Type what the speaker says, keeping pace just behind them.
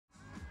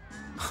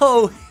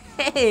Oh,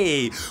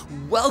 hey!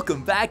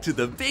 Welcome back to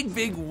the big,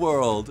 big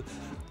world.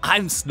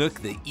 I'm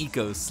Snook the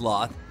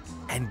Sloth,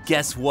 and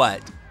guess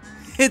what?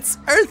 It's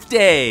Earth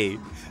Day!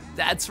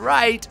 That's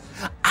right,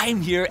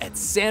 I'm here at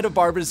Santa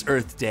Barbara's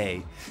Earth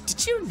Day.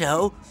 Did you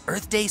know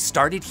Earth Day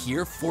started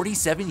here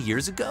 47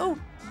 years ago?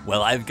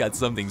 Well, I've got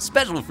something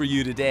special for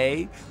you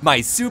today,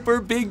 my super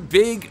big,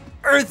 big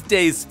Earth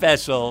Day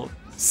special.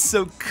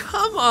 So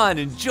come on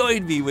and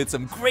join me with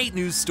some great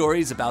news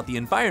stories about the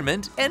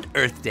environment and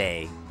Earth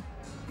Day.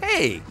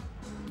 Hey,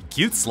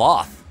 cute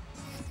sloth.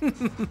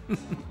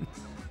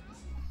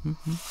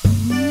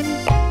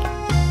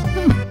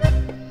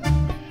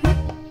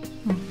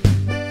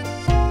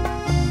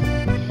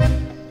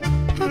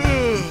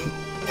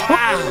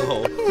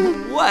 Wow,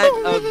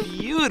 what a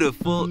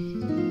beautiful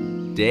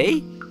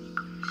day.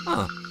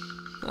 Huh,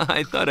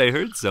 I thought I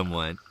heard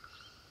someone.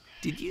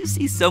 Did you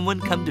see someone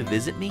come to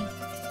visit me?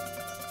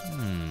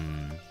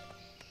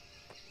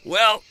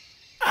 Well,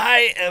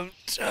 I am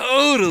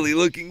totally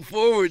looking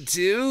forward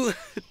to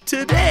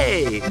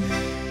today.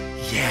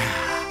 Yeah,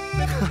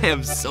 I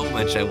have so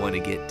much I want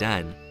to get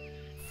done.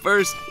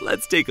 First,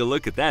 let's take a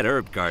look at that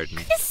herb garden.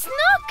 Snook,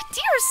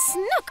 dear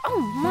Snook, oh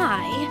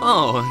my.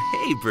 Oh,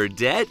 hey,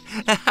 Burdette.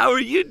 How are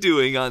you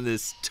doing on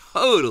this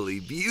totally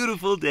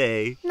beautiful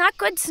day? Not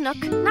good, Snook.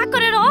 Not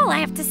good at all, I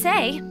have to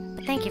say.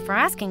 But thank you for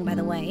asking, by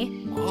the way.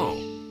 Whoa,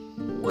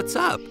 what's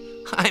up?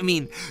 I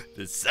mean,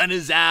 the sun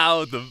is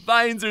out, the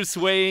vines are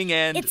swaying,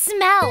 and... It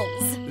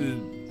smells.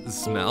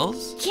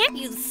 Smells? Can't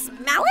you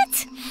smell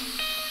it?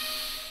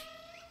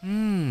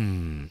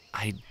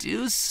 I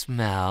do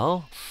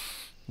smell...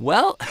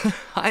 Well,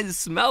 I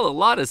smell a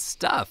lot of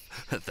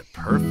stuff. The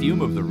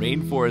perfume of the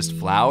rainforest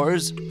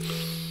flowers.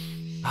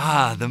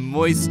 The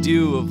moist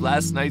dew of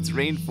last night's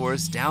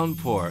rainforest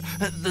downpour.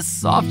 The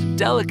soft,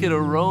 delicate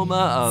aroma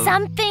of...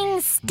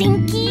 Something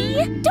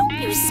stinky?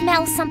 Don't you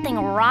smell something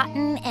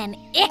rotten and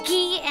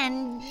icky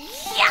and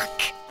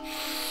yuck?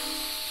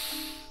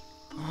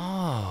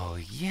 Oh,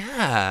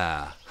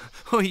 yeah.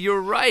 Oh,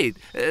 you're right.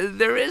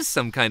 There is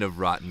some kind of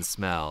rotten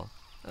smell.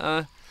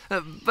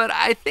 But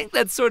I think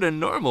that's sort of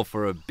normal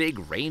for a big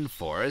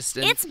rainforest.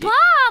 And it's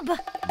Bob!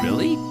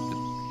 Really?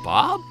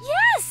 Bob?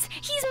 Yes!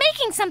 He's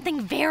making something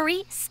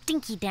very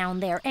stinky down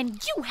there,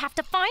 and you have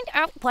to find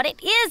out what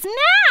it is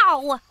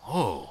now!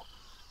 Oh,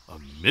 a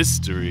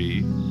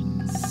mystery.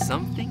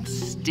 Something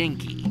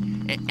stinky.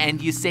 And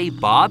you say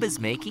Bob is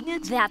making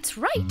it? That's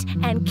right,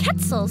 and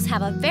Quetzals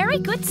have a very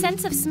good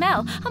sense of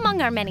smell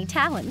among our many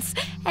talents.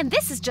 And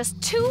this is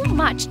just too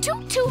much,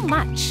 too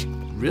much.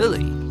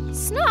 Really?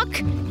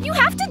 Snook, you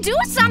have to do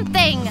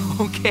something!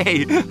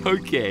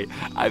 Okay.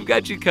 I've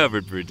got you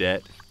covered,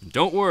 Burdette.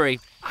 Don't worry,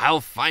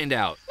 I'll find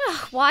out.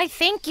 Why,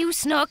 thank you,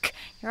 Snook.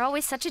 You're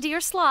always such a dear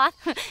sloth.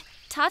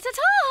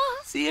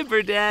 Ta-ta-ta! See you,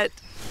 Burdette.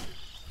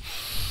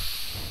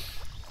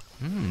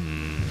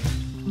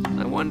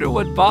 I wonder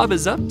what Bob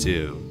is up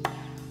to.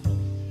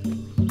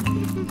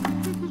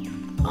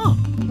 Oh.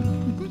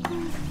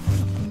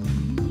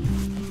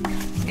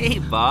 Hey,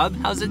 Bob,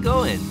 how's it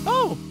going?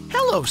 Oh,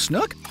 hello,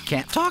 Snook.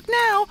 Can't talk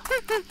now.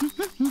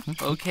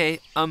 Okay,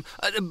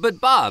 but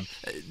Bob,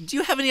 do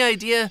you have any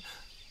idea?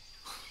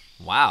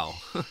 Wow,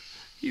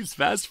 he's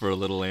fast for a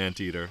little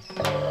anteater.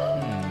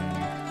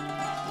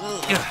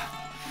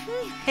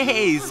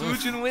 Hey,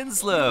 Smoochin'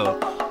 Winslow.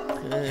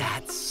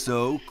 That's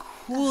so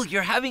cool.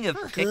 You're having a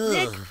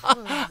picnic?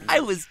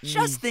 I was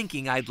just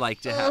thinking I'd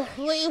like to have...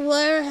 We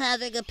were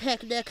having a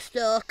picnic,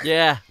 Snook.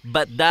 Yeah,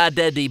 but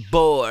Daddy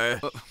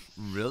bore.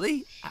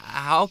 Really?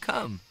 How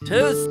come?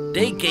 Too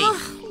stinky.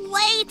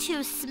 Way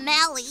too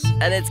smelly.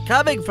 And it's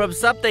coming from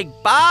something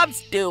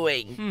Bob's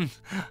doing.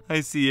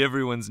 I see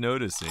everyone's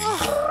noticing.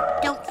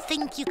 Don't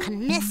think you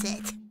can miss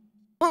it.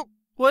 Well,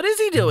 what is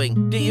he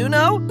doing? Do you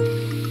know?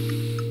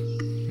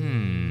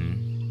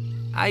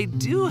 I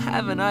do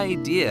have an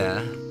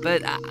idea,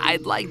 but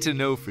I'd like to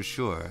know for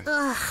sure.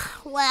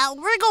 Well,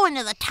 we're going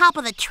to the top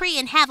of the tree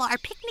and have our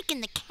picnic in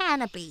the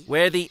canopy.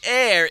 Where the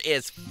air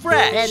is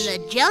fresh. And the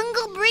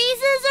jungle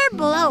breezes are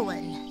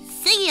blowing.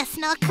 See ya,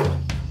 Snook.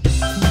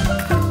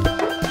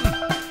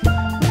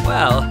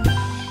 Well,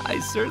 I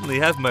certainly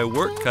have my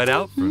work cut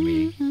out for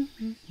me.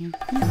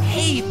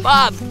 Hey,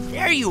 Bob,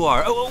 there you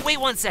are. Oh, wait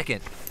 1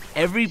 second.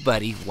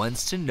 Everybody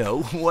wants to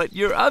know what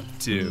you're up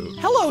to.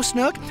 Hello,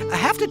 Snook. I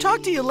have to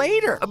talk to you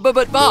later.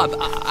 But Bob,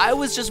 I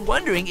was just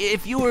wondering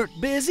if you were...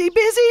 Busy.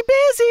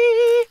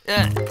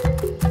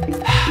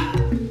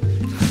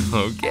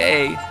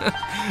 Okay.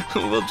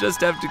 We'll just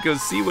have to go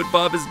see what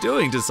Bob is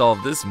doing to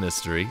solve this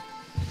mystery.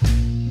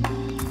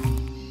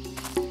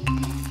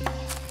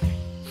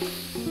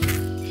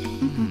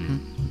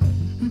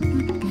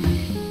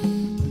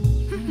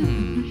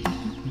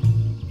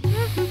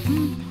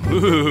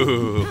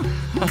 Ooh,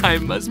 I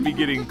must be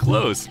getting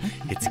close.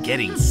 It's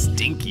getting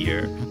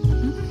stinkier.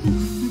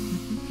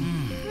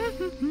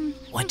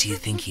 What do you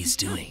think he's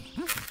doing?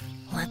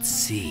 Let's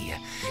see.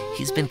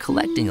 He's been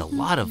collecting a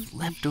lot of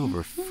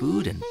leftover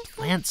food and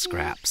plant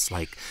scraps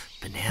like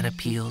banana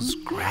peels,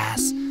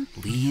 grass,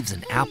 leaves,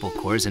 and apple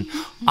cores. And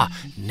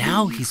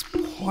now he's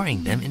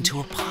pouring them into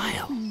a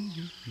pile.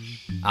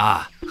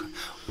 Ah,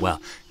 well,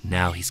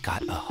 now he's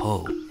got a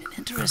hoe. An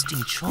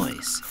interesting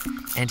choice.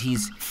 And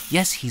he's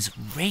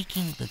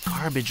raking the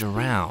garbage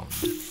around.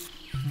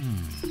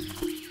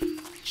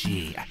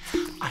 Gee,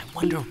 I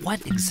wonder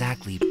what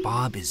exactly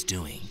Bob is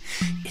doing.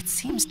 It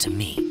seems to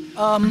me.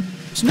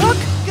 Snook?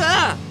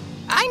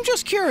 I'm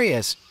just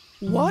curious.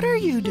 What are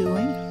you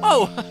doing?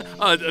 Oh,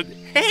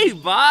 hey,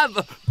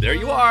 Bob. There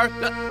you are.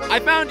 I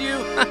found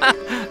you.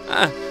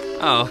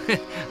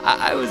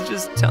 I was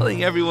just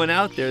telling everyone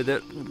out there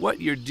that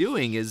what you're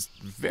doing is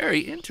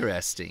very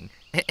interesting.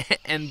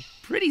 And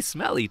pretty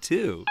smelly,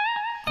 too.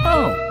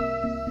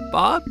 Oh.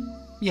 Bob?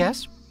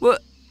 Yes?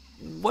 What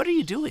are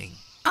you doing?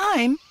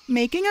 I'm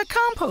making a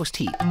compost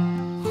heap.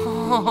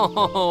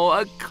 Oh,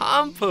 a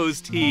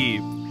compost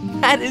heap.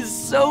 That is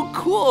so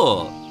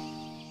cool.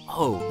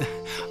 Oh,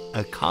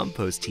 a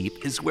compost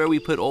heap is where we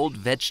put old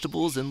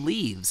vegetables and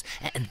leaves.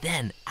 And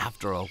then,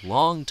 after a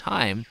long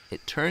time,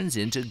 it turns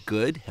into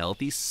good,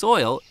 healthy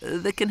soil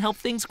that can help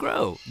things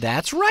grow.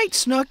 That's right,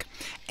 Snook.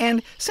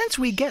 And since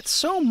we get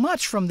so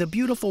much from the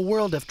beautiful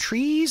world of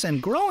trees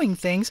and growing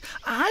things,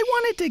 I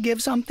wanted to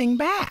give something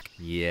back.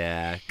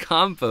 Yeah,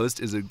 compost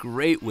is a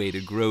great way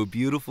to grow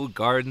beautiful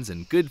gardens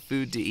and good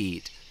food to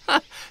eat.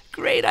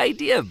 Great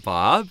idea,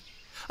 Bob.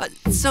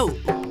 So,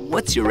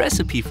 what's your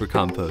recipe for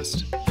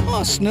compost?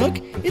 Oh, Snook,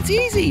 it's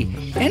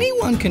easy.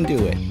 Anyone can do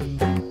it.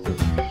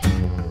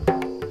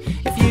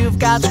 If you've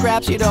got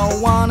scraps you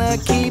don't want to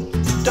keep,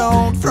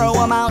 don't throw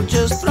them out,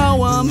 just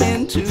throw them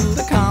into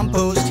the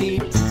compost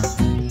heap.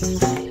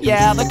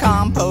 Yeah, the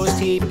compost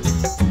heap.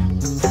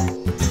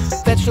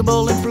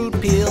 Vegetable and fruit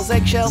peels,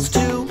 eggshells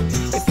too.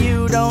 If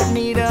you don't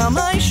need them,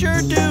 I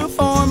sure do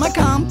for my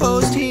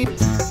compost heap.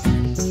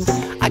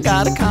 I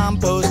got a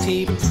compost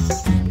heap.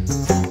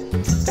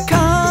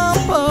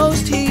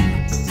 Compost heap,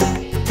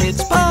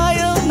 it's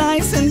piled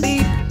nice and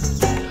deep.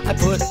 I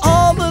put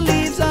all the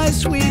leaves I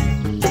sweep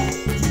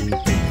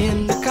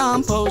in the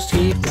compost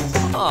heap.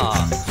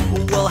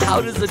 Well,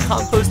 how does the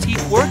compost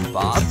heap work,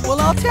 Bob? Well,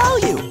 I'll tell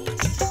you.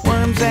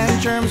 Worms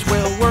and germs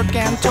will work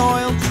and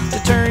toil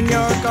to turn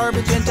your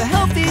garbage into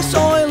healthy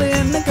soil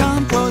in the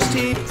compost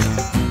heap.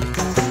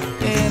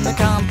 In the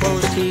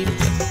compost heap.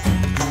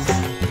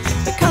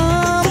 The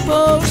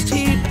compost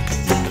heap,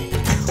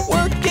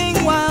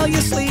 working while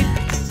you sleep.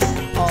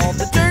 All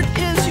the dirt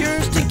is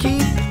yours to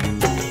keep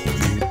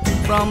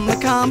from the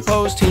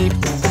compost heap.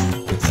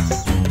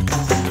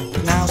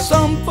 Now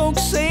some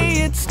folks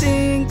say it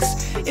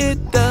stinks.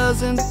 It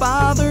doesn't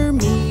bother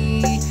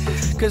me,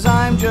 'cause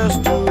I'm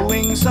just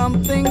doing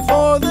something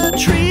for the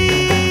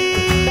tree.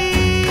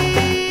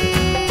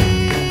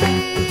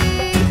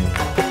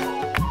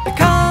 The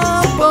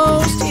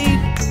compost heap,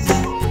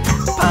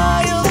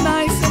 piled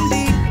nice and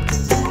deep.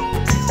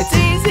 It's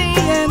easy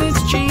and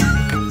it's cheap.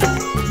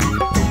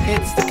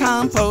 It's the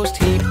compost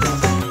heap.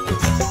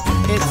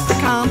 It's the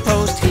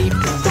compost heap.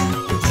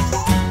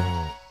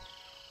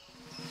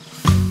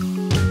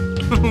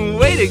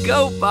 Way to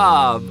go,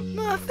 Bob.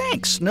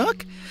 Thanks,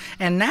 Snook.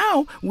 And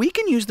now we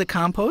can use the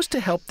compost to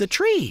help the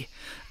tree.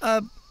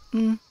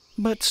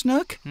 But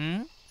Snook,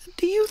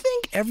 do you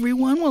think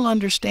everyone will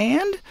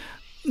understand?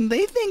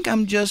 They think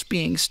I'm just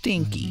being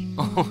stinky.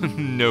 Oh,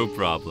 no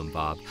problem,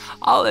 Bob.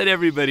 I'll let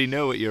everybody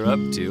know what you're up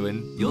to,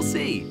 and you'll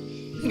see.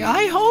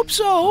 I hope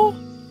so.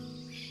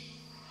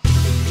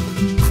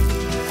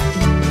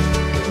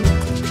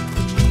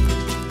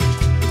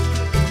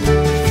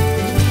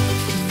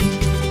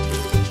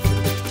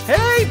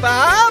 Hey,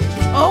 Bob!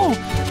 Oh,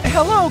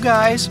 hello,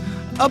 guys.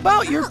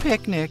 About your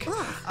picnic.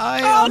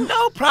 Oh,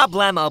 no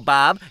problemo,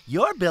 Bob.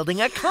 You're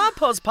building a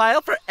compost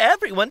pile for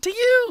everyone to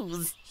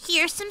use.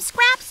 Here's some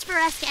scraps for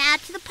us to add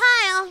to the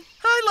pile.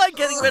 I like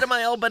getting rid of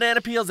my old banana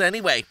peels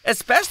anyway,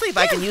 especially if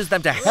I can use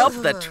them to help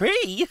the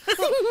tree.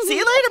 See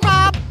you later,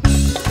 Bob.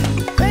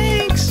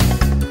 Thanks.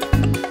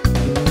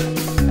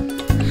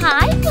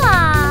 Hi,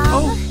 Bob.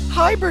 Oh,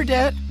 hi,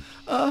 Burdette.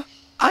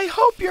 I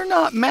hope you're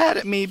not mad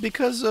at me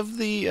because of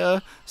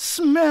the,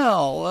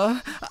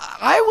 smell.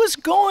 I was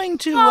going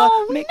to,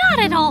 Not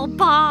at all,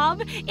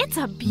 Bob. It's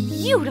a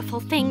beautiful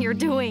thing you're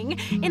doing.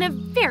 In a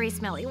very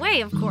smelly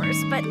way, of course.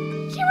 But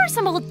here are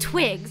some old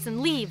twigs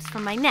and leaves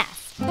from my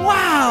nest.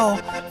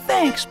 Wow!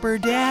 Thanks,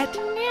 Burdette.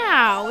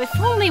 Now, if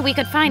only we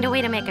could find a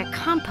way to make a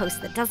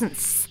compost that doesn't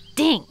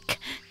stink.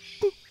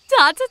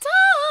 Ta-ta-ta!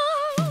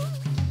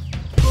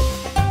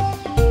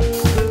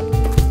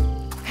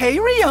 Hey,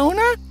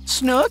 Riona,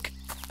 Snook.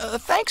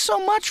 Thanks so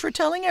much for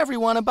telling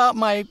everyone about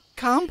my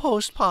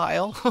compost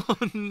pile.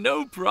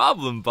 No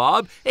problem,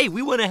 Bob. Hey,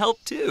 we want to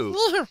help too.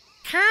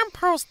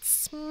 Compost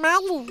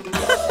smelly.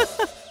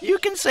 You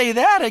can say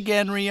that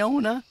again,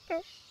 Riona.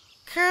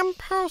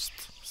 Compost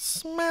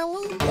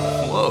smelly.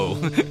 Whoa,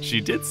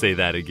 she did say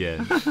that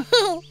again.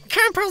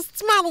 Compost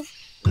smelly.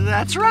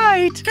 That's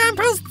right.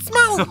 Compost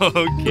smelly.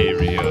 Okay,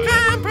 Rio.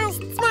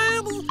 Compost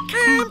smelly.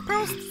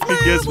 Compost smelly.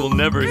 I guess we'll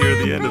never hear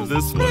the end of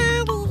this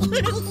one.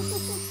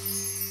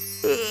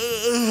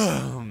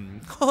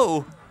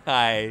 Oh,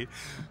 hi.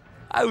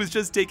 I was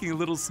just taking a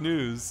little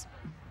snooze.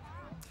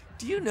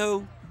 Do you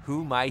know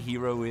who my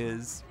hero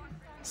is?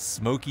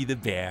 Smokey the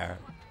Bear.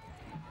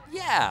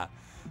 Yeah,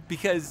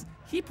 because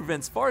he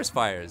prevents forest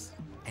fires.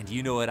 And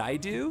you know what I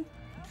do?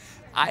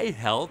 I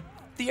help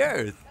the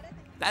Earth.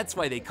 That's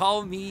why they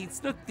call me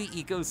Snook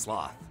the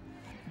Sloth.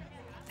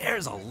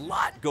 There's a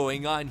lot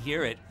going on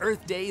here at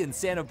Earth Day in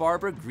Santa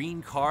Barbara.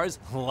 Green cars,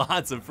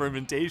 lots of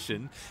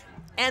fermentation,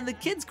 and the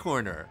Kids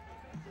Corner.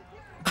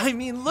 I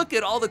mean, look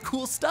at all the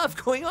cool stuff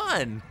going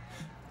on.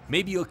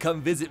 Maybe you'll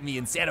come visit me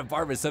in Santa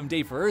Barbara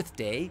someday for Earth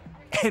Day,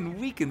 and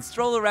we can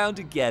stroll around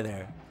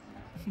together.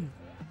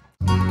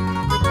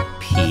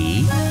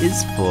 P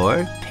is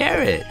for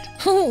parrot.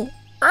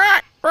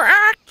 Rock,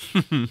 rock.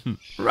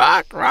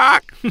 Rock,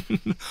 rock.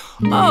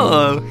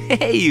 Oh,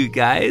 hey, you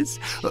guys.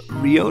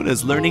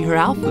 Riona's learning her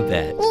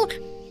alphabet.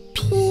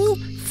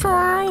 P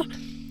for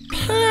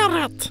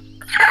parrot.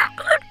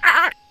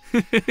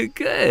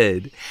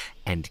 Good.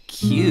 And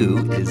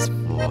Q is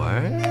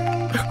for...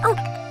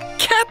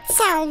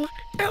 Quetzal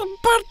and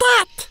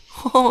Burdette.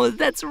 Oh,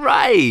 that's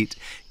right.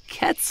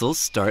 Quetzal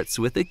starts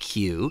with a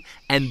Q,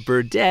 and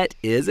Burdette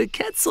is a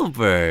Quetzal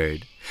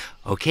bird.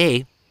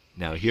 Okay,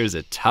 now here's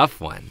a tough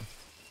one.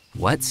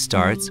 What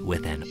starts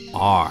with an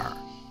R?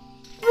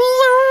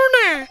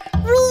 Riona.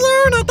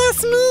 Riona,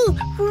 that's me.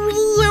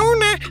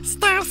 Riona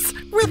starts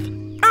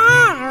with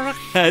R.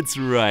 That's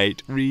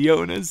right.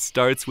 Riona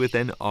starts with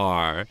an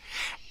R.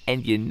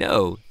 And you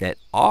know that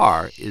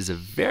R is a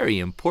very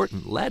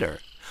important letter.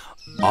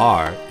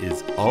 R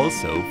is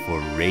also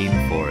for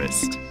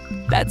rainforest.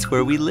 That's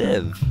where we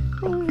live.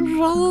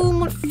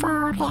 Rainforest.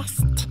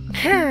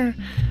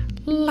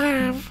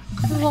 Love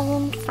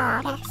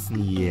rainforest.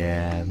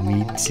 Yeah,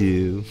 me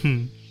too.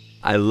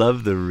 I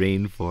love the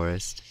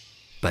rainforest.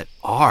 But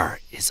R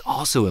is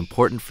also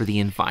important for the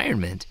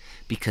environment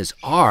because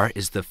R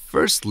is the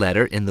first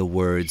letter in the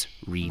words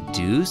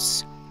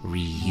reduce,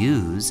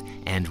 reuse,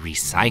 and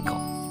recycle.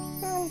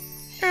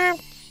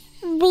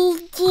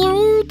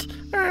 Reduce,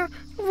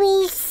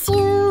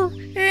 resew,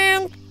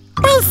 and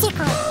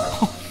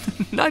bicycle.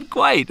 Not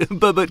quite,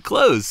 but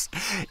close.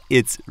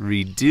 It's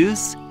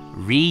reduce,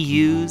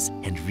 reuse,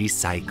 and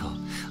recycle.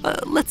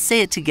 Let's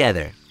say it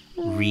together.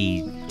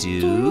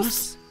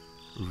 Reduce,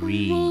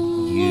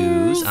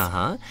 reuse,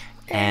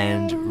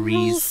 and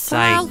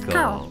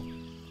recycle.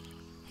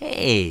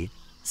 Hey,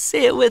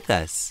 say it with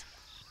us.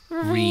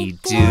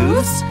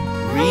 Reduce,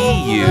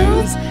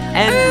 reuse,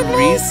 and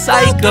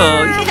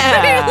recycle.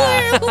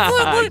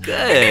 Yeah,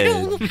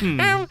 good.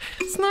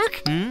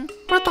 Snook,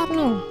 what that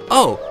mean?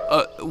 Oh,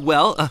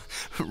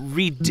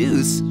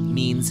 reduce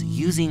means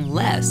using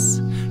less.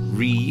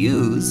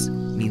 Reuse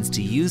means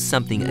to use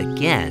something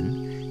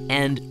again.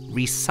 And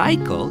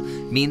recycle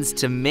means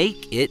to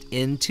make it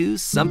into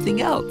something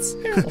else.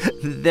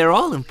 They're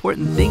all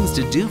important things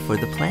to do for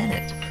the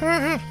planet.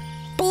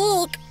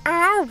 Big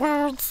R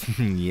words.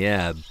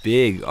 Yeah,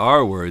 big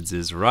R words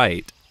is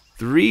right.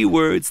 3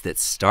 words that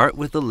start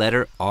with the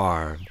letter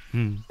R.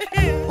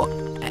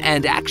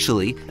 And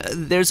actually,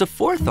 there's a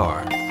 4th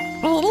R.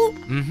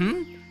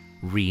 Really?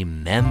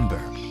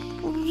 Remember.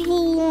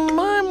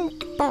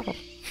 Remember.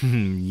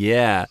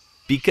 Yeah,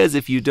 because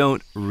if you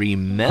don't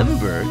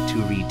remember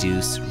to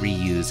reduce,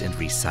 reuse, and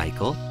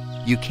recycle,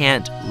 you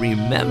can't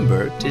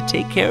remember to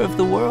take care of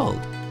the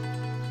world.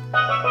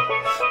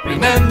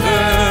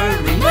 Remember,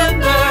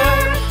 remember,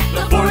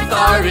 the 4th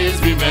R is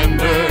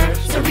remember.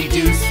 So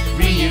reduce,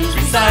 reuse,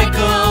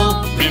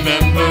 recycle,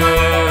 remember.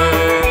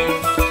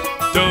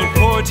 Don't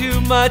pour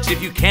too much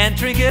if you can't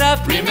drink it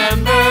up.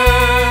 Remember.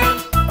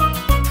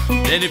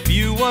 Then if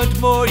you want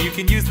more, you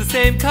can use the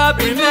same cup.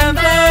 Remember.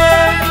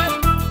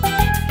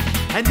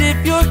 And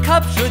if your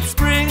cup should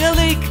spring a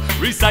leak,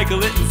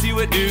 recycle it and see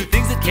what new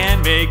things it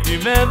can make.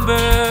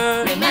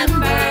 Remember.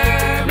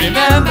 Remember.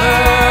 Remember.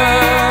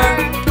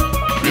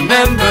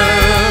 Remember,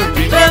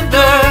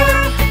 remember,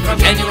 from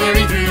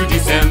January through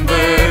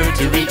December,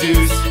 to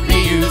reduce,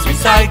 reuse,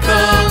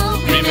 recycle,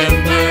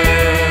 remember.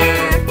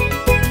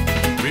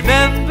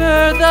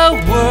 Remember the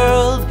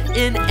world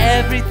in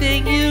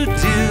everything you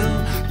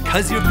do,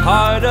 'cause you're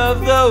part of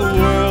the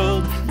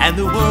world, and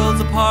the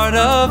world's a part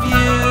of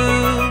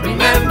you.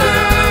 Remember,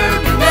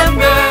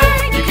 remember,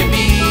 you can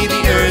be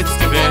the Earth's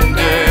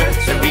defender,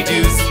 so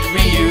reduce,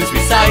 reuse,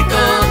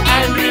 recycle,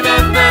 and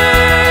remember.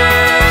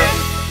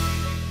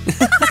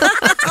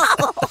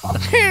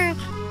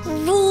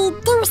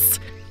 Reduce,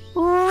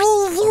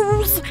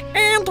 reuse,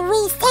 and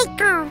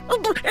recycle,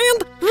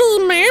 and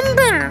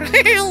remember.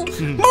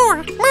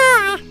 More.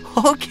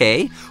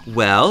 Okay,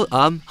 well,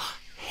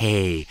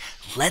 hey,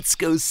 let's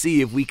go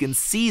see if we can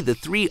see the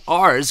 3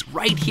 R's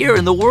right here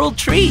in the world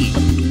tree.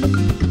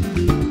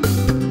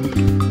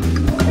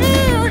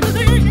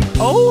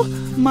 Oh,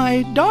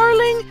 my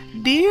darling,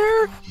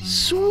 dear,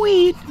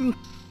 sweet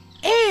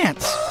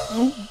ants.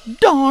 Oh,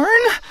 darn.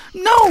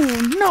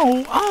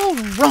 No, all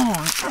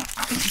wrong.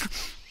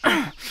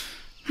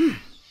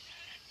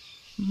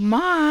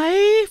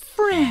 My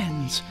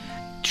friends,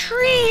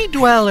 tree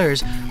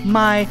dwellers,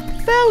 my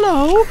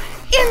fellow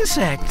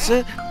insects.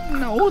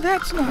 No,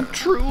 that's not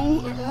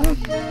true.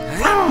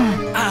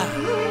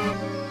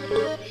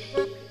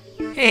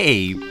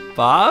 Hey,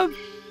 Bob?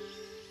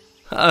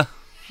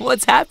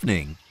 What's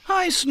happening?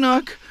 Hi,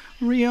 Snook,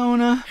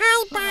 Riona.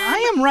 Hi, Bob.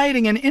 I am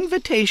writing an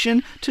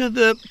invitation to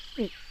the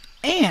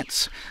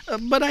ants,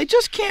 but I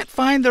just can't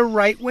find the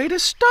right way to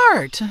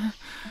start.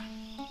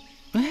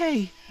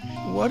 Hey,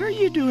 what are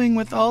you doing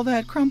with all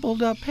that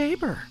crumpled up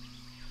paper?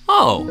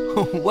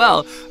 Oh,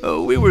 well,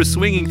 we were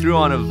swinging through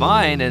on a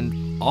vine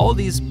and all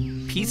these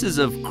pieces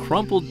of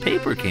crumpled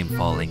paper came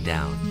falling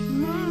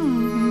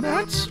down.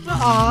 That's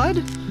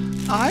odd.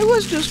 I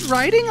was just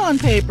writing on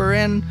paper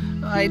and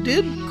I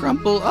did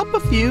crumple up a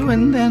few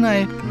and then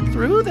I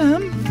threw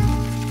them.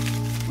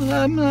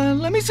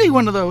 Let me see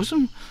one of those.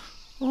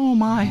 Oh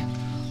my,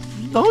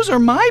 those are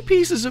my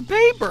pieces of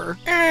paper.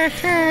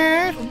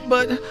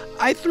 But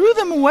I threw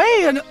them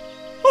away and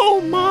oh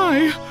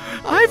my,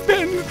 I've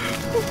been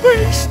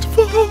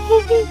wasteful.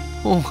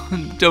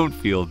 Oh, don't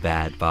feel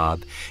bad,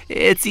 Bob.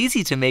 It's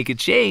easy to make a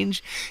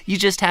change. You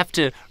just have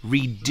to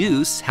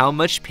reduce how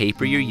much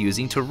paper you're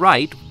using to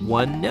write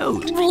one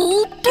note.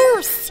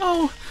 Reduce.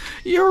 Oh,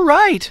 you're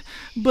right.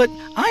 But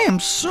I am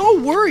so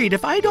worried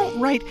if I don't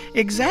write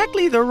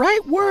exactly the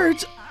right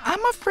words,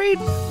 I'm afraid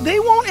they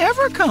won't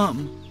ever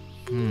come.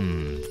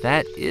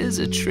 That is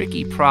a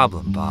tricky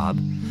problem, Bob.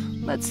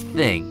 Let's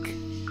think.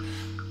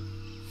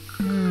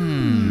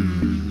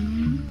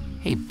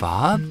 Hey,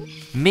 Bob,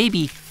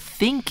 maybe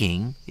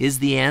thinking is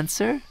the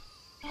answer?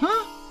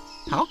 Huh?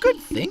 How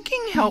could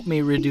thinking help me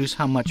reduce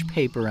how much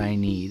paper I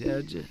need?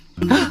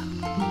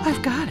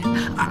 I've got it.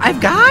 I've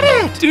got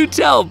it! Do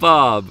tell,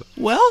 Bob.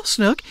 Well,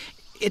 Snook,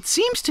 it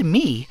seems to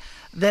me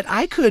that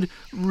I could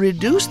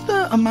reduce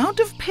the amount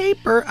of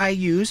paper I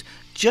use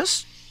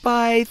just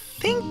by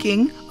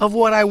thinking of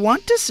what I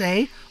want to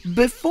say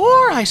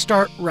before I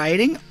start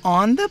writing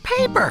on the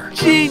paper.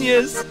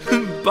 Genius!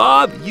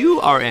 Bob, you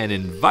are an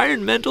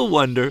environmental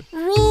wonder.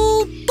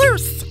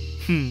 Reduce.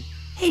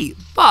 Hey,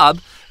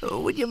 Bob,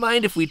 would you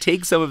mind if we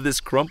take some of this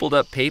crumpled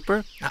up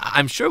paper?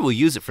 I'm sure we'll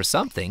use it for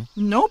something.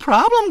 No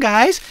problem,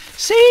 guys.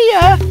 See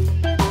ya!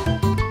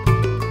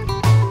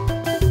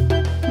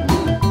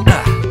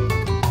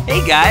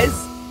 Hey, guys.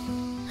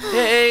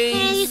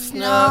 Hey,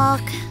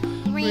 Snook.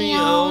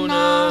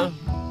 Riona.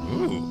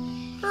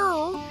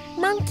 Oh,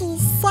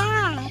 monkey's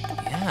sad.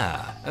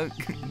 Yeah.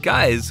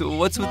 Guys,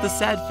 what's with the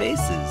sad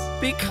faces?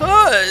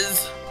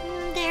 Because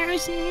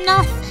There's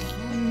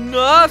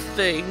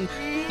nothing.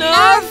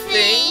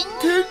 nothing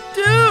to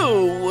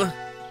do.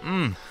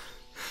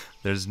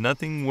 There's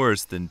nothing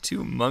worse than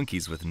two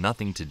monkeys with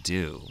nothing to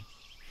do.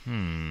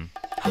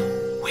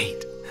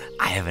 Wait,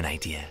 I have an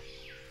idea.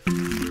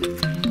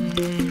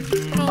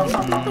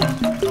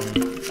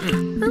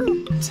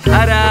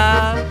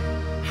 Ta-da!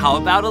 How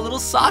about a little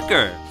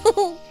soccer?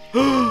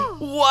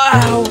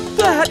 Wow,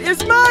 that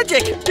is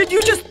magic. Did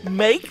you just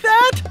make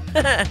that?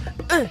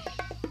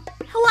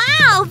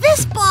 Wow,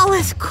 this ball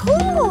is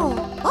cool.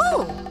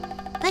 Oh,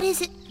 but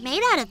is it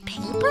made out of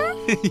paper?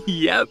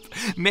 Yep,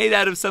 made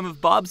out of some of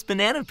Bob's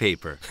banana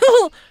paper.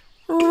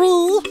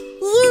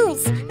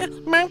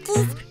 Reuse.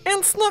 Monkeys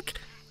and Snook.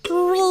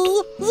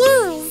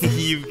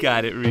 Reuse. You've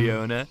got it,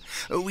 Riona.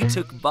 We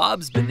took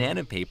Bob's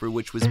banana paper,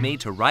 which was made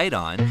to write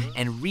on,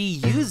 and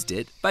reused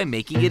it by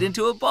making it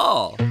into a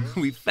ball.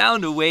 We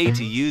found a way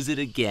to use it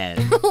again.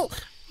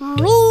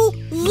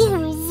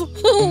 Reuse.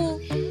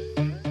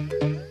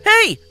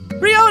 Hey,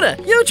 Riona,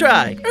 you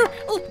try. Play.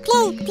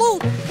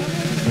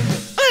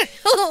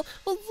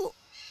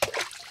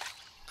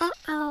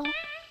 Uh-oh.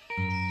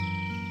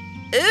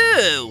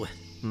 Ooh,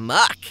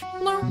 muck.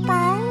 No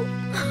ball.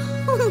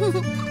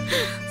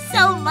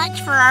 So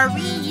much for our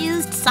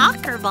reused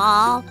soccer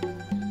ball.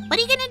 What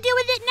are you gonna do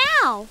with it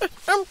now?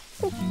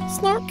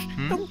 Snook.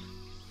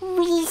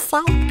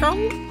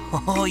 Recycle.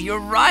 Oh, you're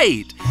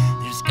right.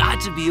 There's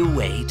got to be a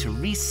way to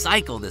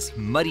recycle this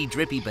muddy,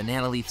 drippy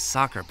banana leaf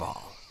soccer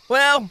ball.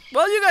 Well,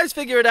 while you guys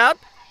figure it out,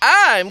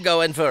 I'm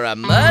going for a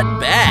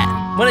mud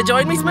bath. Want to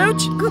join me,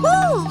 Smooch?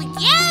 Ooh,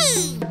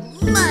 yay!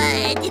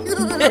 Mud.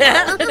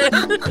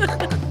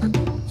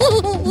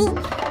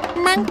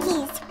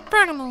 Monkeys.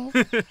 Burning.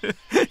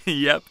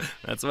 Yep,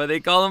 that's why they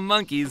call them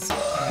monkeys.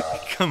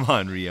 Come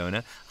on,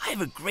 Riona. I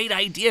have a great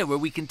idea where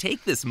we can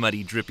take this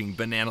muddy, dripping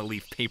banana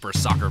leaf paper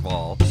soccer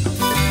ball.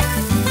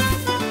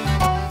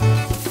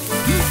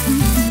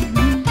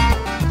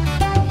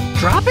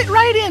 Drop it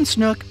right in,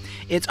 Snook.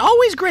 It's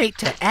always great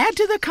to add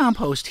to the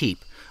compost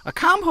heap. A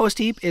compost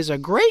heap is a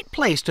great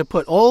place to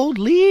put old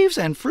leaves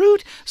and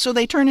fruit so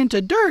they turn into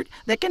dirt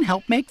that can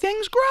help make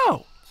things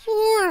grow.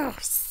 You're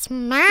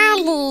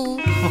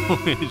smelly.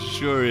 Oh, it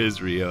sure is,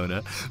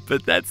 Riona.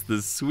 But that's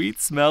the sweet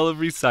smell of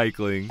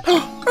recycling.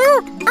 The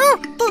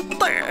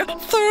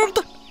third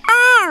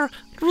R.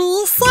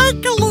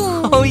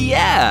 Recycling. Oh,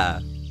 yeah.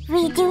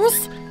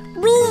 Reduce,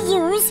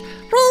 reuse,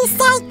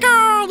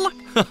 recycle.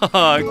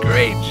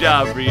 Great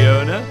job,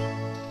 Riona.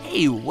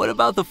 hey, what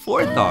about the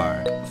fourth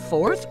R?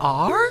 Fourth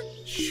R?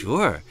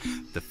 Sure.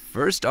 The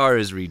first R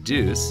is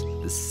reduce,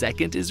 the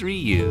second is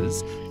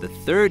reuse, the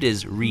third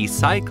is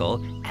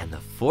recycle, and the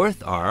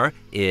fourth R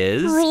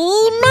is...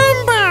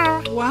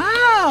 Remember.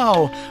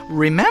 Wow!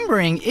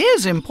 Remembering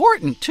is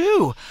important,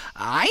 too.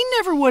 I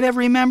never would have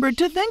remembered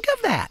to think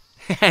of that.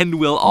 And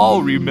we'll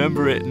all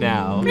remember it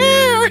now.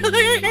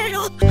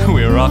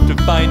 We're off to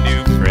find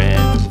new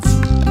friends.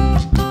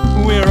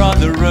 We're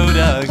on the road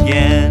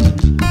again.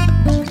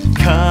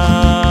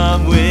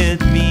 Come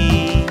with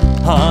me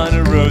on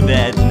a road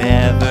that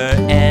never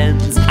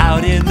ends,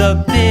 out in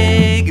the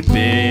big,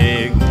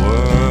 big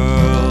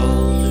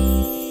world.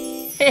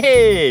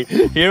 Hey,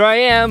 here I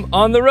am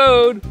on the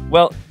road.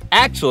 Well,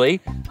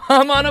 actually,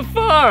 I'm on a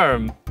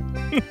farm.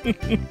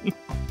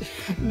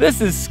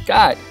 This is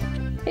Scott.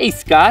 Hey,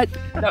 Scott.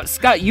 Now,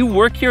 Scott, you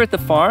work here at the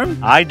farm?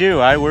 I do.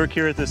 I work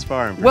here at this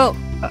farm. Well,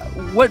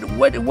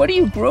 what do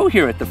you grow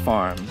here at the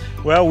farm?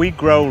 Well, we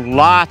grow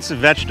lots of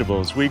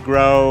vegetables. We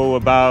grow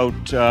about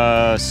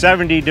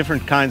 70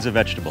 different kinds of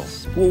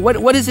vegetables. Well,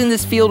 what is in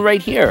this field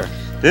right here?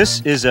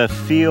 This is a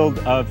field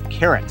of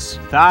carrots,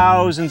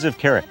 thousands of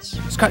carrots.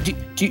 Scott,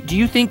 do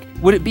you think,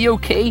 would it be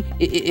okay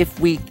if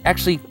we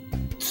actually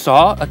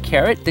saw a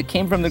carrot that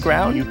came from the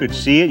ground? You could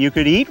see it. You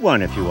could eat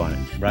one if you wanted,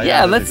 right?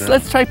 Yeah,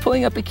 let's try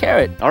pulling up a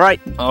carrot. All right.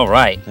 All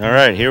right. All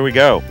right, here we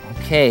go.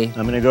 Okay.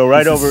 I'm going to go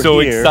right over This is so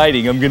here.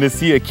 exciting. I'm going to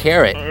see a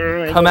carrot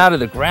come out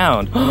of the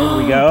ground. Here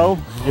we go.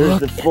 Here's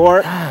the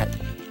fork.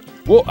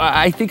 Well,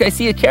 I think I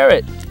see a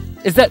carrot.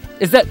 Is that?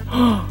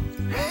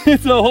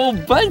 It's a whole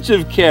bunch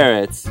of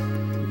carrots.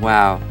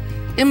 Wow.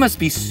 It must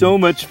be so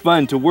much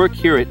fun to work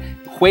here at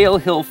Quail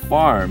Hill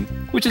Farm,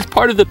 which is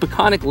part of the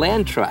Peconic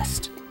Land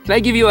Trust. Can I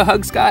give you a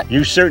hug, Scott?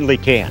 You certainly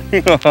can.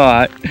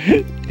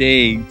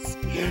 Thanks.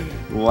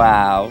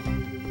 Wow.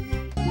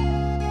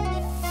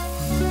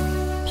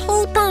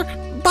 Paper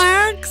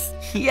bags.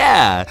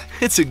 Yeah,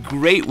 it's a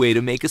great way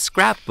to make a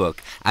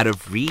scrapbook out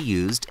of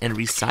reused and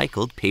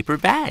recycled paper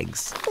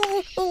bags.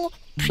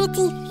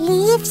 Pretty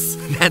leaves.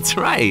 That's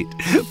right.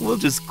 We'll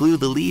just glue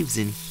the leaves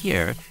in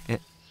here.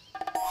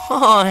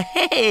 Oh,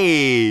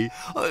 hey!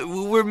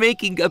 We're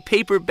making a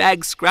paper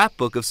bag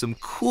scrapbook of some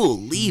cool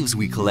leaves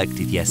we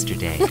collected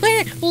yesterday.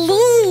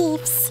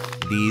 Leaves.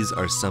 These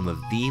are some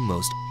of the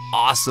most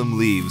awesome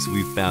leaves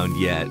we've found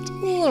yet.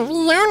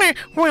 Riona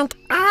want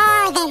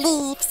all the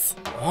leaves.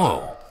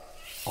 Whoa,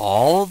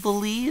 all the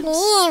leaves?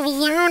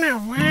 Riona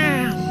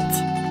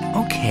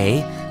want.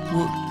 Okay,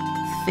 well,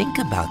 think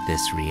about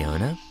this,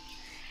 Riona.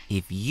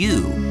 If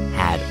you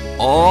had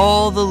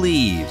all the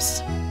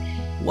leaves,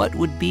 what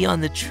would be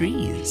on the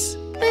trees?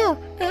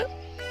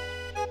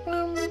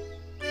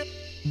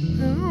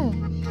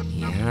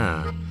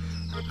 Yeah,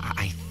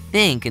 I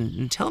think,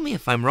 and tell me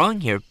if I'm wrong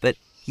here, but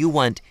you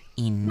want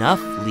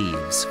enough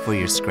leaves for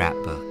your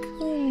scrapbook.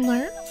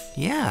 Enough?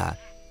 Yeah,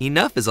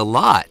 enough is a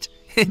lot.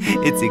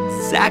 It's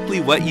exactly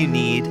what you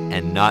need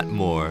and not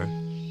more.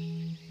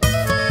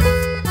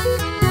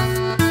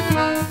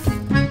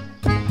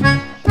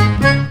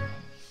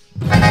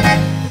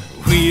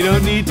 We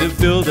don't need to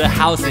build a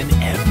house in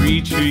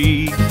every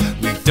tree.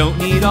 We don't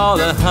need all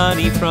the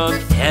honey from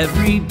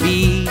every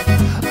bee.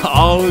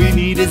 All we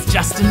need is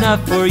just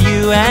enough for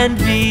you and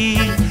me.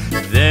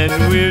 Then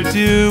we're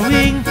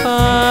doing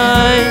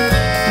fine.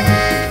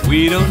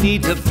 We don't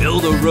need to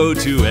build a road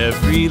to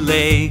every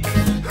lake.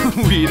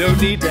 We don't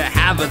need to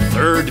have a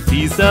third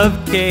piece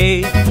of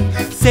cake.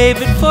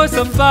 Save it for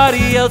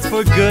somebody else,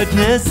 for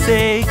goodness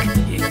sake.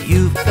 If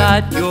you've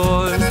got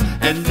yours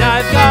and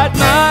I've got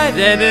mine,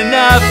 then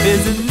enough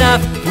is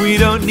enough. We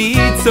don't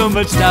need so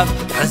much stuff,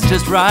 'cause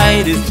just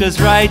right is just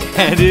right,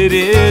 and it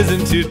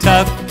isn't too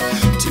tough.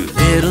 Too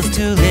little's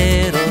too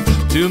little,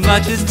 too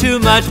much is too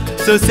much.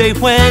 So say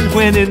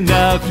when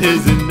enough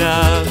is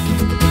enough.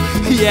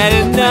 Yeah,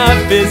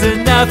 enough is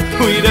enough.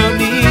 We don't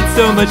need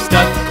so much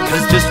stuff,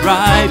 'cause just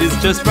right is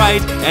just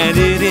right, and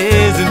it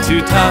isn't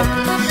too tough.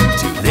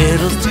 Too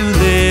little's too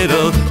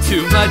little,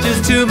 too much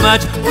is too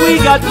much. We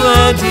got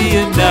plenty,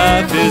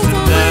 enough is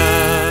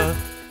enough.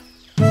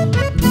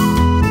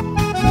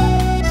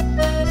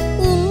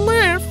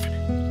 Enough.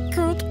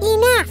 Good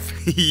enough.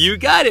 You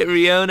got it,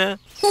 Riona.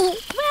 Well,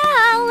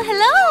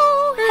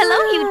 hello. Hello,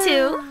 you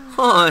two.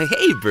 Oh,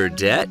 hey,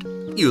 Burdette.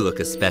 You look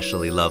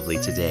especially lovely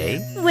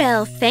today.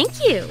 Well, thank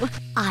you.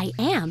 I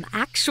am,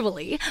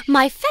 actually.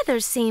 My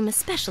feathers seem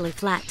especially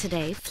flat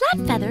today. Flat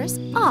feathers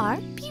are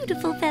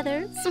beautiful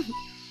feathers.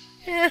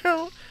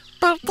 Oh,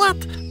 but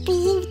that's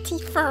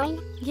beautiful.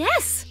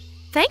 Yes,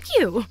 thank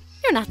you.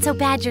 You're not so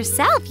bad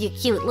yourself, you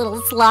cute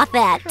little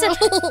slothette.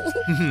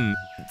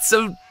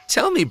 So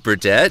tell me,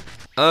 Burdette,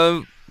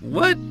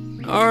 what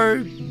are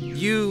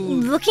you...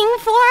 Looking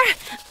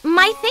for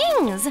my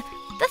things.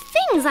 The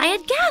things I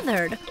had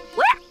gathered.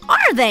 Where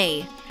are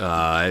they?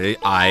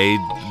 I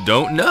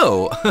don't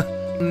know.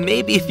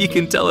 Maybe if you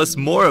can tell us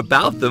more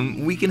about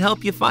them, we can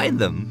help you find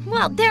them.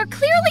 Well, they're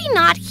clearly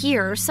not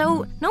here,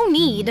 so no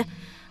need.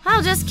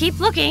 I'll just keep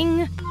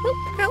looking.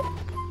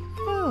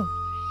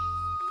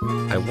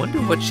 I wonder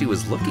what she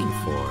was looking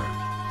for.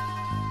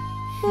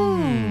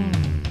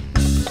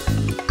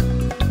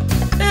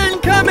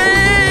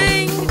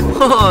 Incoming!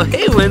 Oh,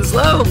 hey,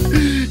 Winslow.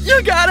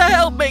 You gotta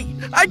help me!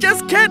 I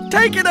just can't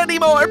take it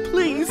anymore,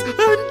 please!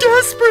 I'm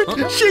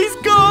desperate! She's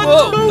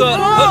gone too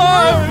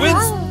far!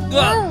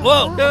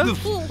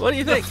 What do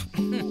you think?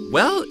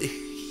 Well,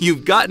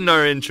 you've gotten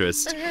our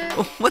interest.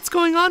 What's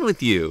going on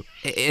with you?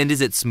 And is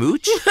it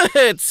Smooch?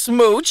 It's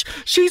Smooch!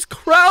 She's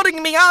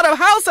crowding me out of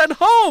house and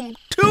home!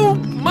 Too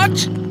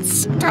much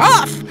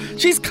stuff!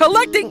 She's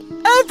collecting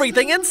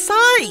everything in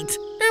sight!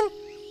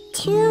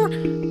 Too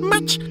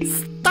much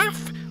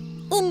stuff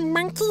in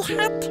Monkey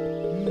Hut.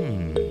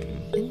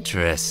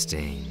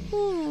 Interesting.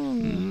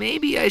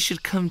 Maybe I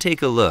should come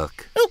take a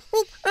look.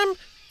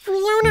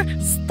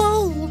 Fiona,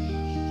 stay.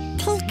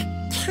 Take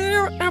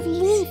care of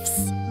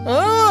leaves.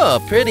 Oh,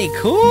 pretty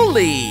cool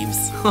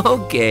leaves!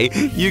 Okay,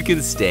 you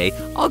can stay.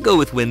 I'll go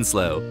with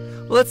Winslow.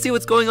 Well, let's see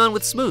what's going on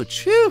with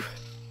Smooch. Phew.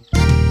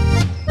 Now,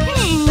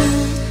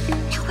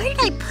 where did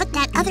I put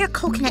that other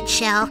coconut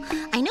shell?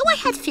 I know I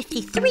had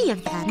 53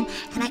 of them,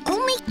 and I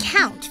only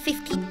count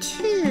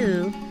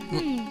 52.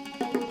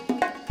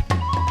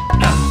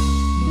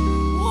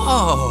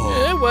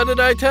 Whoa! What did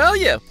I tell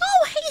you?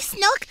 Oh, hey,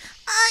 Snook.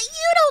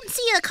 You don't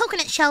see a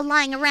coconut shell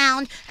lying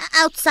around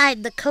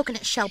outside the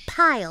coconut shell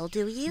pile,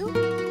 do you?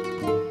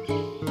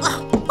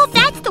 Oh, well,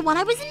 that's the one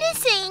I was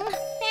missing.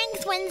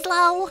 Thanks,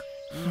 Winslow.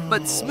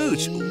 But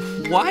Smooch,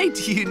 why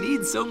do you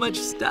need so much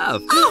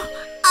stuff? Oh,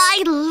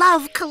 I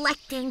love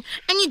collecting,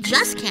 and you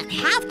just can't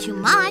have too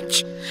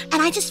much.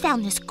 And I just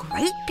found this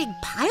great big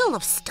pile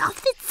of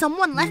stuff that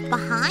someone left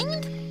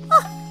behind.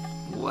 Oh.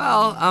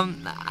 Well,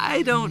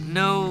 I don't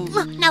know.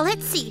 Now,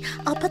 let's see.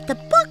 I'll put the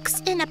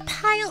books in a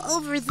pile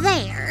over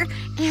there,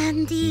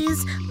 and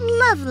these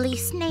lovely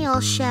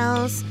snail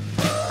shells.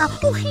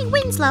 Oh, hey,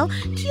 Winslow,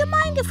 do you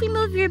mind if we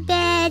move your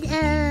bed,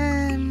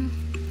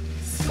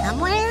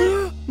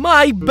 somewhere?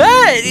 My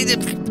bed!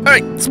 All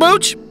right,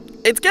 Smooch,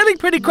 it's getting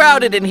pretty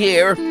crowded in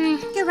here.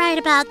 You're right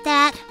about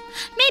that.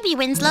 Maybe,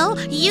 Winslow,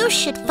 you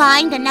should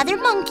find another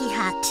monkey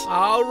hut.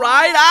 All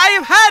right, I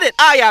have had it.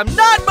 I am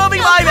not moving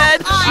my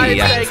bed.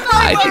 Gee,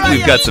 I think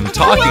we've got some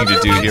talking to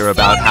do here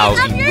about how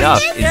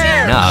enough is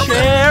enough.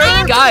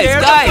 Guys!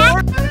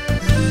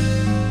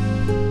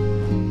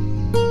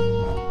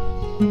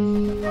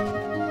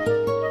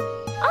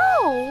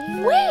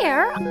 Oh,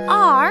 where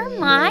are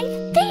my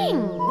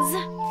things?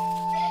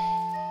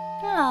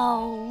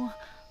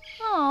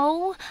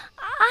 Oh,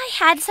 I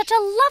had such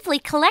a lovely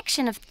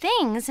collection of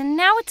things, and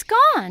now it's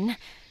gone.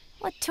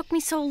 What took me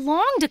so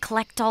long to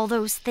collect all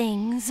those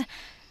things?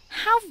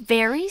 How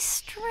very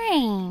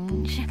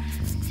strange.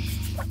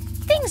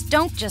 Things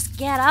don't just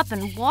get up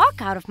and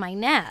walk out of my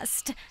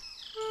nest.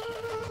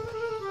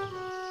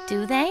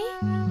 Do they?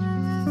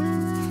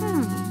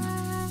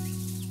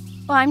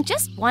 Well, I'm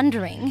just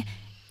wondering,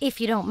 if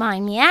you don't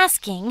mind me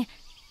asking,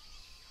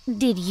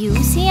 did you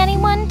see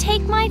anyone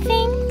take my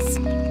things?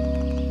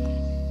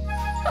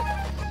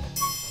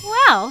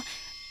 Well,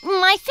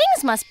 my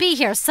things must be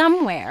here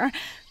somewhere.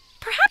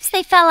 Perhaps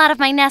they fell out of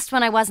my nest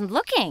when I wasn't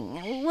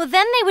looking. Well,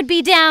 then they would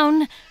be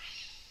down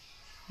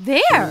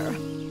there.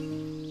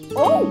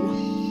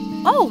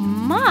 Oh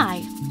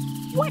my.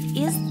 What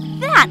is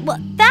that? Well,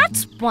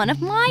 that's one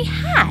of my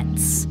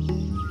hats.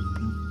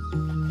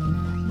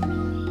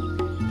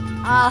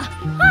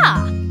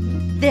 Aha!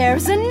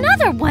 There's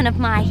another one of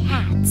my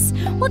hats.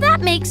 Well,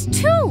 that makes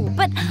 2,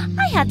 but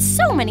I had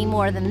so many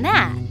more than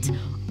that.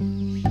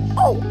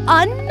 Oh,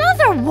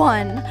 another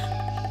one!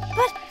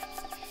 But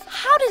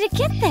how did it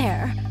get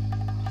there?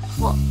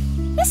 Well,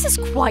 this is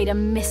quite a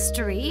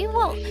mystery.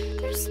 Well,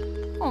 there's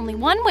only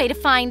one way to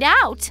find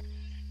out.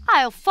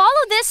 I'll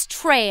follow this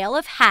trail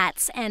of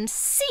hats and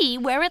see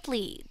where it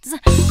leads.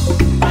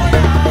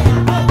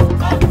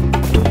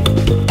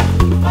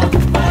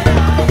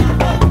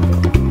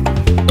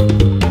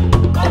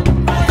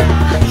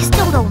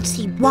 Don't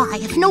see why,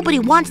 if nobody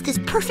wants this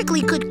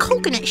perfectly good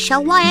coconut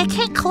shell, why I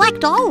can't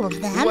collect all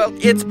of them. Well,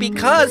 it's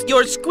because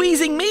you're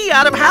squeezing me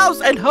out of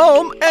house and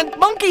home and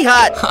monkey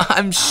hut.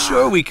 I'm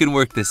sure we can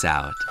work this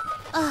out.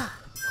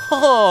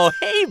 Oh,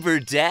 hey,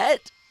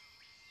 Burdette.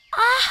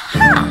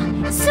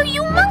 Aha! So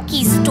you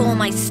monkeys stole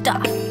my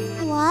stuff.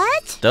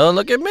 What? Don't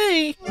look at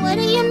me. What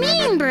do you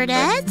mean,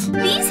 Burdette?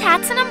 These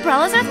hats and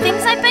umbrellas are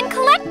things I've been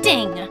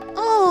collecting.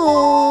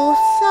 Oh,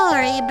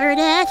 sorry,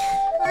 Burdette.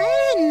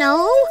 I didn't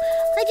know.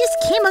 I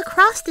just came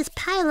across this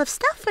pile of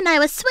stuff when I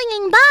was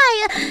swinging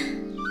by.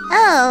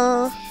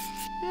 Oh,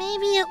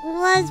 maybe it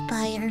was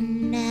by your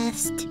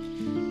nest.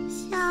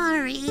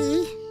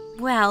 Sorry.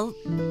 Well,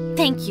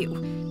 thank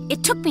you.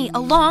 It took me a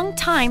long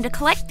time to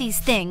collect these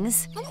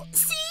things.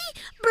 See?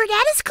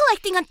 Burdette is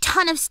collecting a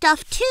ton of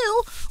stuff,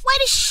 too. Why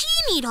does she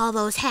need all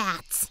those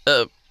hats?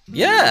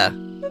 Yeah.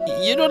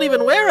 You don't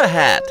even wear a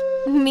hat.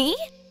 Me?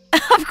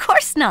 Of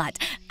course not.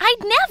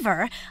 I'd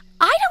never.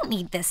 I don't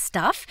need this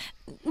stuff.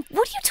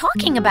 What are you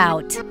talking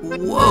about?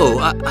 Whoa,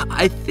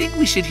 I think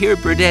we should hear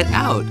Burdette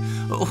out.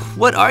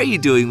 What are you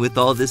doing with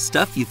all this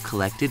stuff you've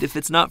collected if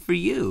it's not for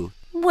you?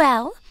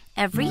 Well,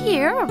 Every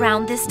year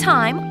around this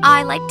time,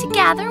 I like to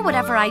gather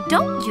whatever I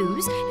don't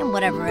use and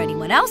whatever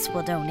anyone else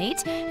will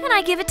donate, and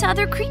I give it to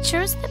other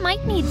creatures that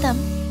might need them.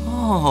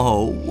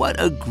 Oh,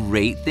 what a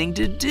great thing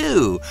to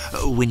do.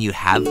 When you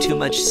have too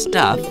much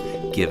stuff,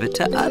 give it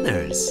to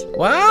others.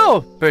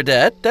 Wow,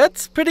 Burdette,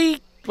 that's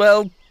pretty,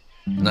 well,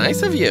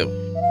 nice of you.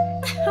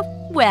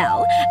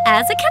 Well,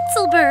 as a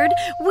Quetzal bird,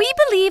 we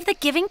believe that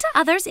giving to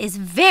others is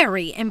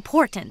very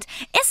important,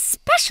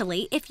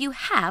 especially if you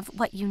have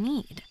what you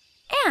need.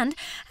 And,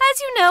 as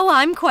you know,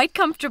 I'm quite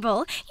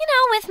comfortable,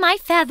 with my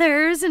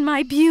feathers and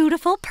my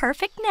beautiful,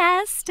 perfect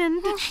nest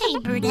and... Hey,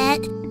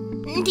 Burdette,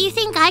 do you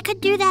think I could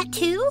do that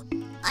too?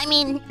 I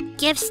mean,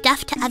 give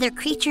stuff to other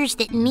creatures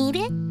that need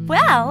it?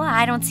 Well,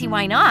 I don't see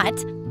why not.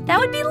 That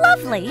would be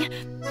lovely.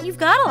 You've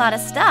got a lot of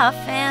stuff,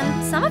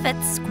 and some of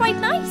it's quite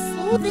nice.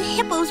 Oh, the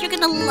hippos are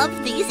gonna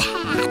love these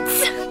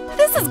hats.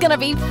 This is gonna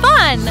be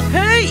fun!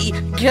 Hey,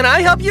 can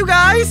I help you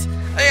guys?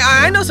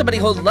 I know somebody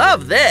who'll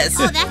love this.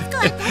 Oh, that's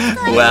good,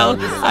 that's good. Well,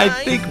 I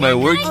think my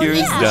work here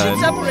is done.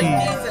 Separate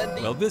these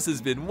and Well, this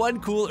has been one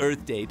cool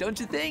Earth Day, don't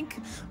you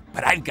think?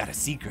 But I've got a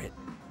secret.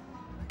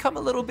 Come a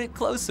little bit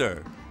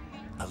closer.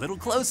 A little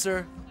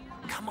closer.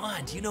 Come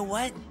on, do you know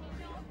what?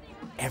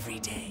 Every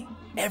day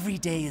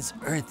is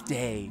Earth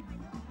Day.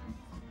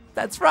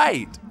 That's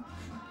right.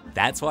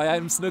 That's why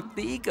I'm Snook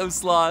the Eco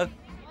Sloth.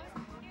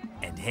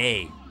 And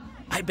hey,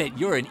 I bet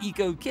you're an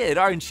eco kid,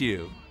 aren't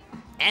you?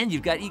 And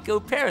you've got eco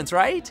parents,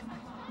 right?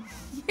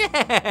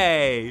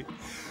 Yay!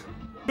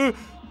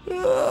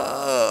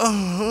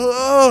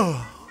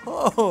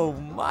 Oh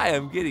my,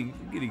 I'm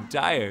getting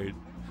tired.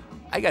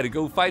 I gotta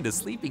go find a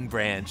sleeping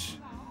branch.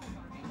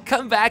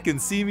 Come back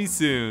and see me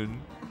soon.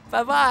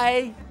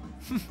 Bye-bye.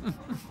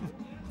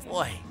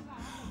 Boy.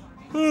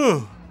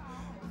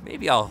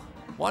 Maybe I'll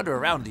wander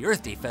around the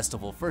Earth Day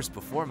Festival first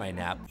before my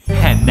nap.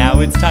 And now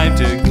it's time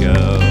to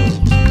go.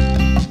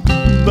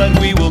 But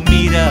we will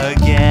meet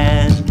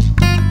again.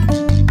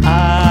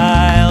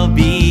 I'll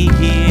be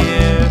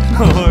here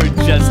or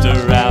just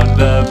around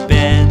the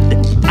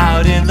bend,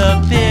 out in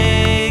the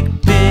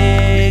big,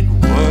 big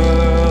world.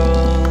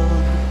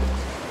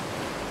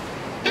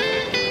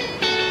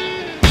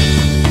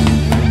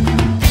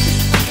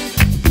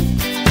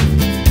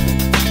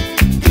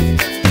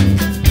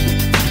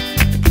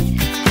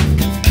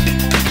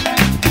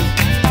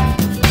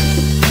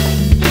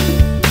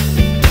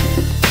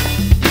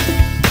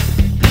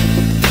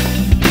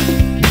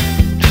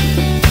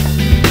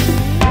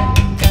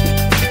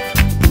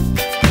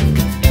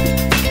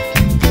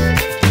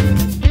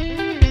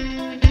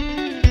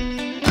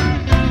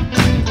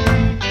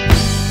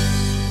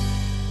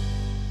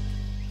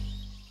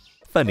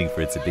 Funding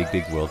for It's a Big,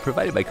 Big World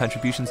provided by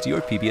contributions to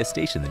your PBS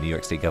station, the New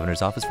York State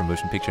Governor's Office for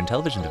Motion Picture and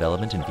Television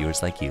Development, and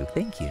viewers like you.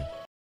 Thank you.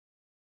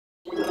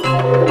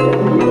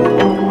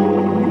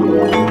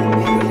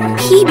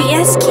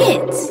 PBS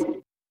Kids.